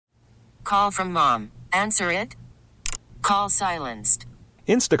Call from mom. Answer it. Call silenced.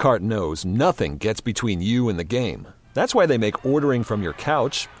 Instacart knows nothing gets between you and the game. That's why they make ordering from your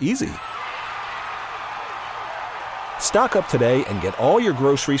couch easy. Stock up today and get all your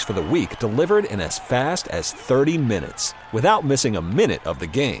groceries for the week delivered in as fast as 30 minutes without missing a minute of the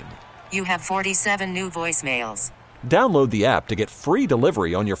game. You have 47 new voicemails. Download the app to get free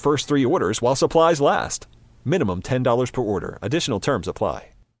delivery on your first 3 orders while supplies last. Minimum $10 per order. Additional terms apply.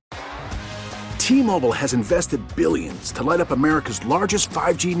 T-Mobile has invested billions to light up America's largest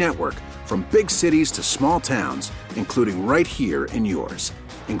 5G network, from big cities to small towns, including right here in yours.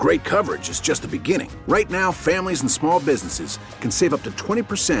 And great coverage is just the beginning. Right now, families and small businesses can save up to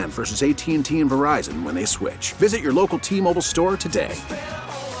 20% versus AT&T and Verizon when they switch. Visit your local T-Mobile store today.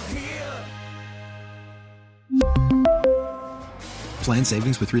 Plan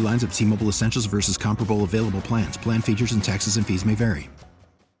savings with 3 lines of T-Mobile Essentials versus comparable available plans. Plan features and taxes and fees may vary.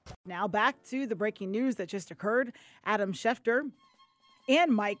 Now back to the breaking news that just occurred. Adam Schefter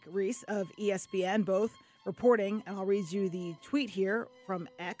and Mike Reese of ESPN both reporting, and I'll read you the tweet here from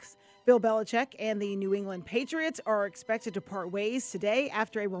X. Bill Belichick and the New England Patriots are expected to part ways today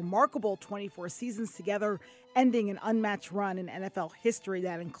after a remarkable 24 seasons together, ending an unmatched run in NFL history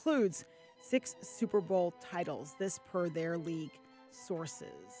that includes 6 Super Bowl titles. This per their league sources.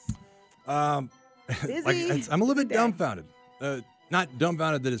 I'm a little bit dumbfounded. Not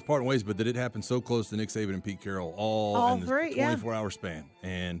dumbfounded that it's parting ways, but that it happened so close to Nick Saban and Pete Carroll all in this 24-hour span.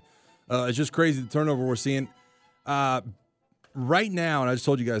 And it's just crazy the turnover we're seeing. Right now, and I just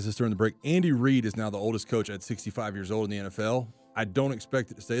told you guys this during the break, Andy Reid is now the oldest coach at 65 years old in the NFL. I don't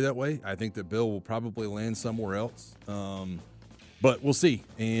expect it to stay that way. I think that Bill will probably land somewhere else. But we'll see.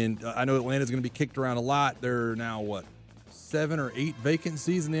 And I know Atlanta's going to be kicked around a lot. There are now, 7 or 8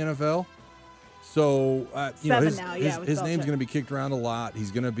 vacancies in the NFL. So, his name's going to be kicked around a lot. He's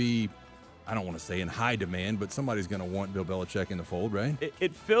going to be, I don't want to say in high demand, but somebody's going to want Bill Belichick in the fold, right?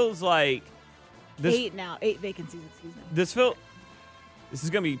 It feels like this, 8 vacancies, excuse me. This is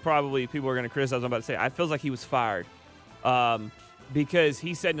going to be probably, people are going to criticize what I'm about to say. I feels like he was fired because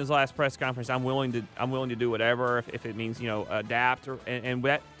he said in his last press conference, I'm willing to do whatever if it means, adapt. And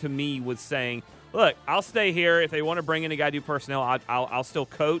that, to me, was saying, look, I'll stay here. If they want to bring in a guy to do personnel, I'll still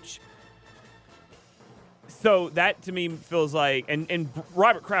coach. So that, to me, feels like – and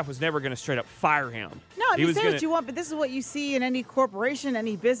Robert Kraft was never going to straight up fire him. No, you say what you want, but this is what you see in any corporation,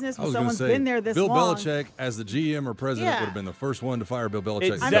 any business, when someone's been there this long. Bill Belichick, as the GM or president, would have been the first one to fire Bill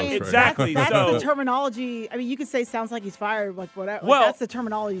Belichick. Exactly. That's the terminology. I mean, you could say sounds like he's fired, like whatever. Well, that's the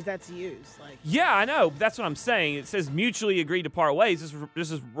terminology that's used. Yeah, I know. That's what I'm saying. It says mutually agreed to part ways. This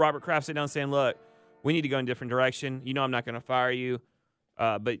is Robert Kraft sitting down saying, look, we need to go in a different direction. I'm not going to fire you.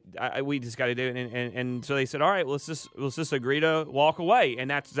 But we just got to do it, and so they said, all right, let's just agree to walk away, and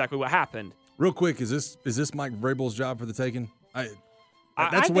that's exactly what happened. Real quick, is this Mike Vrabel's job for the taking?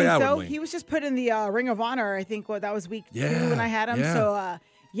 That's the way I would lean. He was just put in the Ring of Honor. I think that was week 2 when I had him. Yeah. So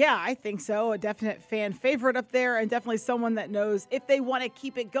I think so. A definite fan favorite up there, and definitely someone that knows if they want to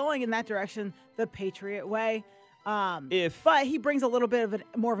keep it going in that direction, the Patriot way. But he brings a little bit of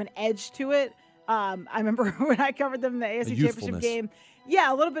more of an edge to it. I remember when I covered them in the AFC Championship game.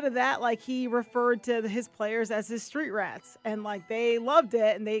 Yeah, a little bit of that. Like, he referred to his players as his street rats, and they loved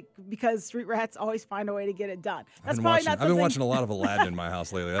it, and because street rats always find a way to get it done. That's probably not something. I've been watching a lot of Aladdin in my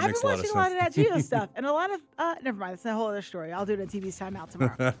house lately. That makes a lot of sense. I've been watching a lot of that stuff, and a lot of never mind. That's a whole other story. I'll do it in TV's timeout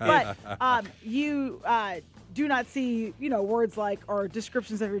tomorrow. But you do not see words or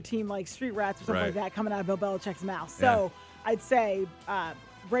descriptions of your team like street rats or something like that coming out of Bill Belichick's mouth. So I'd say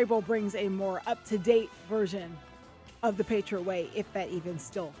Vrabel brings a more up-to-date version of the Patriot way, if that even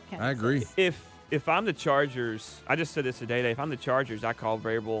still can. I agree. If I'm the Chargers, I just said this today. If I'm the Chargers, I call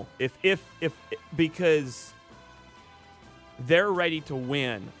Vrabel. Because they're ready to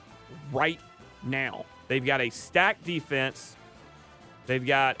win right now. They've got a stacked defense. They've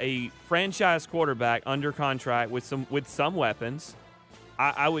got a franchise quarterback under contract with some weapons.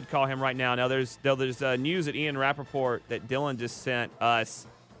 I would call him right now. Now there's news at Ian Rappaport that Dylan just sent us.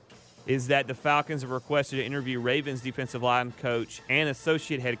 Is that the Falcons have requested to interview Ravens defensive line coach and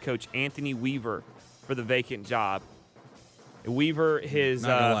associate head coach Anthony Weaver for the vacant job. Weaver, not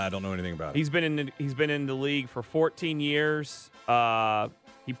gonna lie, I don't know anything about it. He's been in the league for 14 years.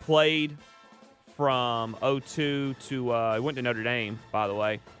 He played from 2002 to he went to Notre Dame, by the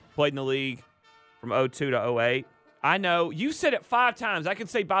way. Played in the league from 2002 to 2008. I know you said it 5 times. I can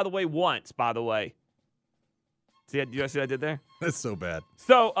say by the way once. By the way. See what I did there? That's so bad.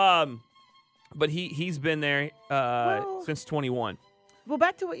 So, but he's been there since 21. Well,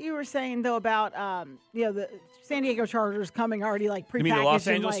 back to what you were saying though about San Diego Chargers coming already like prepackaged. You mean the Los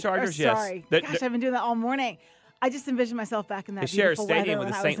and, Angeles like, Chargers? oh, Yes. sorry. Gosh, I've been doing that all morning. I just envisioned myself back in that They share a beautiful stadium weather with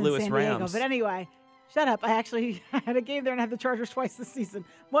when the I was St. in Louis San Diego. Rams. But anyway, shut up. I actually had a game there and had the Chargers twice this season.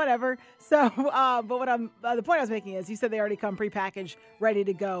 Whatever. So, but what the point I was making is, you said they already come prepackaged, ready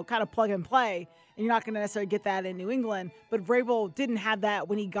to go, kind of plug and play. And you're not going to necessarily get that in New England. But Vrabel didn't have that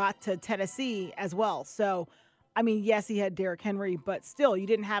when he got to Tennessee as well. So, I mean, yes, he had Derrick Henry, but still, you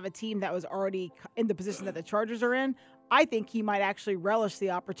didn't have a team that was already in the position that the Chargers are in. I think he might actually relish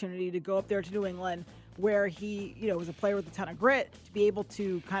the opportunity to go up there to New England, where he, was a player with a ton of grit, to be able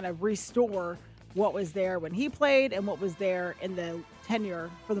to kind of restore what was there when he played and what was there in the tenure,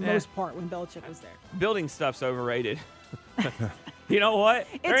 for the most part, when Belichick was there. Building stuff's overrated. You know what?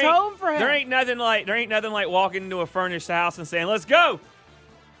 It's home for him. There ain't nothing like walking into a furnished house and saying, "Let's go."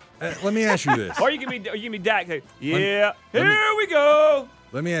 Let me ask you this. Or you can be Dak. Yeah, here we go.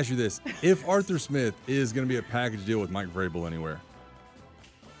 Let me ask you this. If Arthur Smith is going to be a package deal with Mike Vrabel anywhere,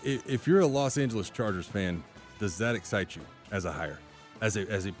 if you're a Los Angeles Chargers fan, does that excite you as a hire, as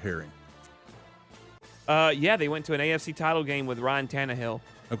a pairing? Yeah, they went to an AFC title game with Ryan Tannehill.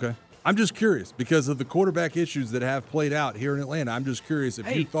 Okay. I'm just curious because of the quarterback issues that have played out here in Atlanta. I'm just curious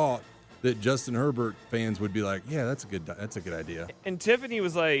if you thought that Justin Herbert fans would be like, yeah, that's a good idea. And Tiffany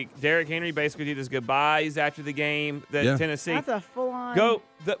was like, Derrick Henry basically did his goodbyes after the game that Tennessee. That's a full-on.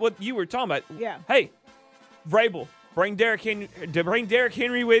 What you were talking about. Yeah. Hey, Vrabel, bring Derrick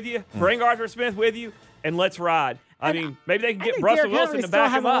Henry with you, bring Arthur Smith with you, and let's ride. I mean, maybe they can get Russell Wilson to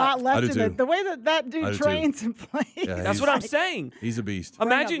back him up. I think Derrick Henry still has a lot left in too. it. The way that dude trains and plays. Yeah, That's what I'm saying. He's a beast.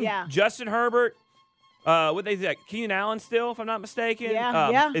 Imagine Justin Herbert. What they like Keenan Allen still, if I'm not mistaken.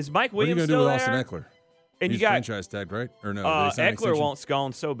 Yeah. Is Mike What are you Williams going to do still with there? Austin Eckler? And He's you got franchise tagged, right? Or no? Did he sign an Eckler extension? won't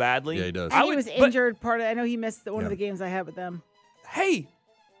gone so badly. Yeah, he does. He was injured I know he missed one of the games I had with them. Hey,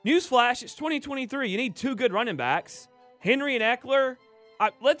 newsflash, it's 2023. You need two good running backs. Henry and Eckler.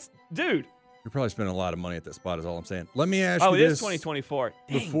 Dude. You're probably spending a lot of money at that spot is all I'm saying. Let me ask you Oh, it this. is 2024.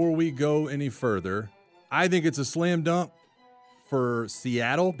 Before we go any further, I think it's a slam dunk for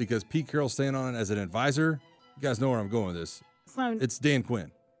Seattle because Pete Carroll's staying on as an advisor. You guys know where I'm going with this. It's Dan Quinn.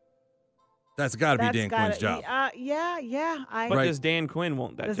 That's got to be Dan Quinn's job. Yeah. But does Dan Quinn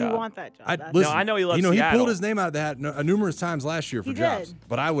want that job? Does he want that job? I know he loves Seattle. He pulled his name out of the hat numerous times last year for He jobs. did.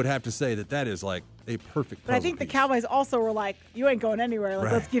 But I would have to say that is like a perfect But I think the Cowboys also were like, you ain't going anywhere.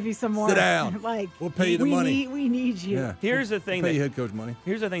 Like, let's give you some more. Sit down. Like, we'll pay you the money. We need you. Yeah. Here's the thing. We'll pay you head coach money.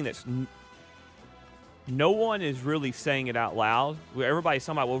 Here's the thing that's no one is really saying it out loud. Everybody's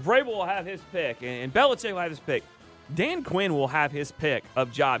talking about, well, Vrabel will have his pick and Belichick will have his pick. Dan Quinn will have his pick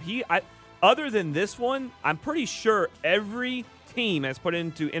of job. Other than this one, I'm pretty sure every team has put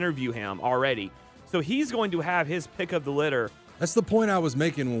in to interview him already. So he's going to have his pick of the litter. That's the point I was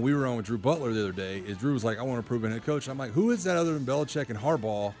making when we were on with Drew Butler the other day. Is Drew was like, I want to prove a head coach. I'm like, who is that other than Belichick and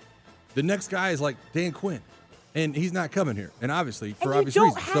Harbaugh? The next guy is like Dan Quinn. And he's not coming here. And obviously, for obvious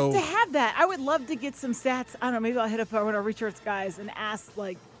reasons. You don't have to have that. I would love to get some stats. I don't know, maybe I'll hit up one of our research guys and ask,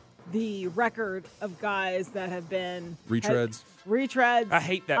 like, the record of guys that have been retreads. Retreads. I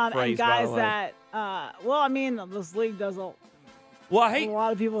hate that phrase, and guys by the way. that, this league does a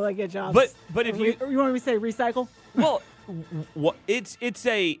lot of people that get jobs. But if you want me to say recycle? Well, it's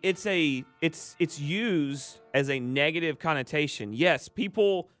used as a negative connotation. Yes,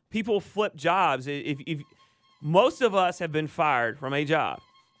 people flip jobs. If most of us have been fired from a job.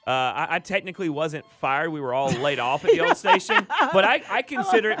 I technically wasn't fired. We were all laid off at the old station, but I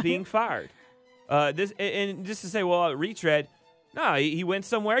consider it being fired. And just to say, well, retread. No, he went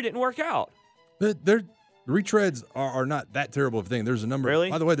somewhere, didn't work out. The retreads are not that terrible of a thing. There's a number. Really?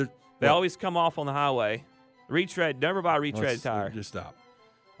 By the way, they always come off on the highway. Retread. Never buy a retread tire. Just stop.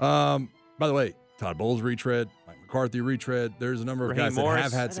 By the way, Todd Bowles retread, Mike McCarthy retread. There's a number of Raheem guys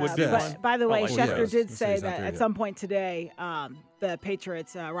Morris that have had would success. By the way, Schefter did Let's say he's not that there at yet. some point today, the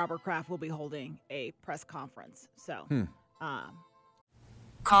Patriots, Robert Kraft, will be holding a press conference. So,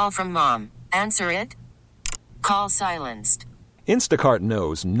 Call from mom. Answer it. Call silenced. Instacart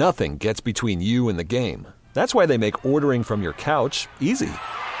knows nothing gets between you and the game. That's why they make ordering from your couch easy.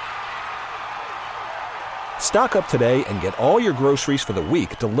 Stock up today and get all your groceries for the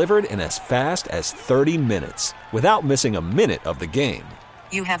week delivered in as fast as 30 minutes without missing a minute of the game.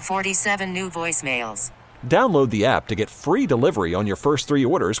 You have 47 new voicemails. Download the app to get free delivery on your first 3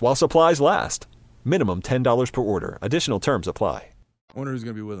 orders while supplies last. Minimum $10 per order. Additional terms apply. I wonder who's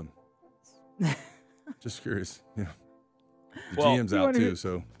going to be with him. Just curious. Yeah. The Well, GM's out too,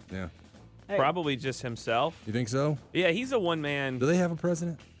 so yeah. Probably just himself. You think so? Yeah, he's a one-man. Do they have a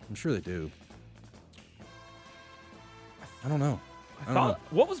president? I'm sure they do. I don't know.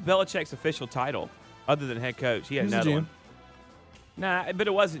 What was Belichick's official title? other than head coach. He had He's a another GM. one. Nah, but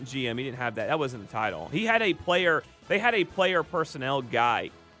it wasn't GM. He didn't have that. That wasn't the title. He had a player. They had a player personnel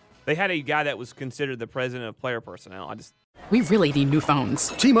guy. They had a guy that was considered the president of player personnel. We really need new phones.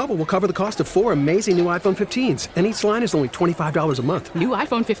 T-Mobile will cover the cost of 4 amazing new iPhone 15s, and each line is only $25 a month. New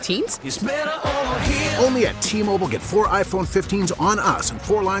iPhone 15s? It's better over here. Only at T-Mobile, get 4 iPhone 15s on us and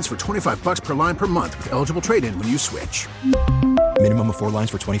 4 lines for $25 per line per month with eligible trade-in when you switch. Minimum of 4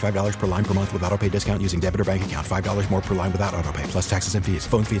 lines for $25 per line per month with autopay discount using debit or bank account. $5 more per line without autopay, plus taxes and fees.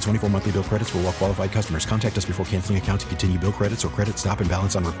 Phone fee at 24 monthly bill credits for well-qualified customers. Contact us before canceling account to continue bill credits or credit stop and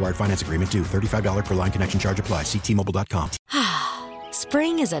balance on required finance agreement due. $35 per line connection charge applies. See T-Mobile.com.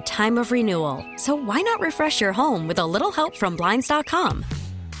 Spring is a time of renewal, so why not refresh your home with a little help from Blinds.com?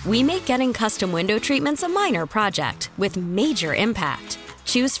 We make getting custom window treatments a minor project with major impact.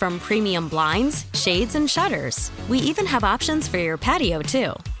 Choose from premium blinds, shades, and shutters. We even have options for your patio,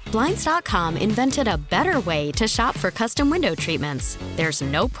 too. Blinds.com invented a better way to shop for custom window treatments. There's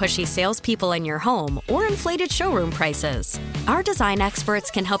no pushy salespeople in your home or inflated showroom prices. Our design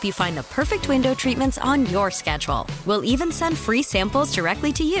experts can help you find the perfect window treatments on your schedule. We'll even send free samples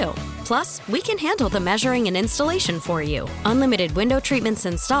directly to you. Plus, we can handle the measuring and installation for you. Unlimited window treatments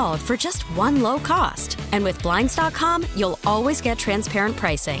installed for just one low cost. And with Blinds.com, you'll always get transparent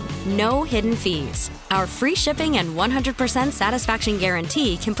pricing. No hidden fees. Our free shipping and 100% satisfaction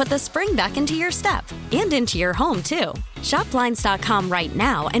guarantee can put the spring back into your step and into your home, too. Shop Blinds.com right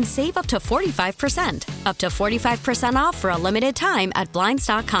now and save up to 45%. Up to 45% off for a limited time at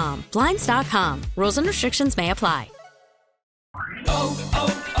Blinds.com. Blinds.com. Rules and restrictions may apply.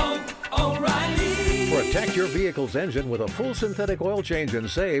 O'Reilly. Protect your vehicle's engine with a full synthetic oil change and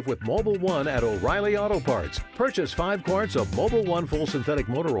save with Mobile One at O'Reilly Auto Parts. Purchase 5 quarts of Mobile One full synthetic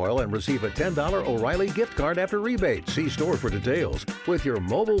motor oil and receive a $10 O'Reilly gift card after rebate. See store for details. With your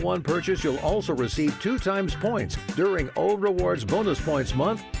Mobile One purchase, you'll also receive 2 times points during O Rewards Bonus Points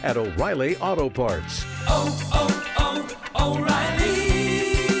Month at O'Reilly Auto Parts. O'Reilly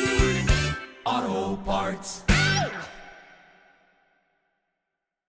Auto Parts.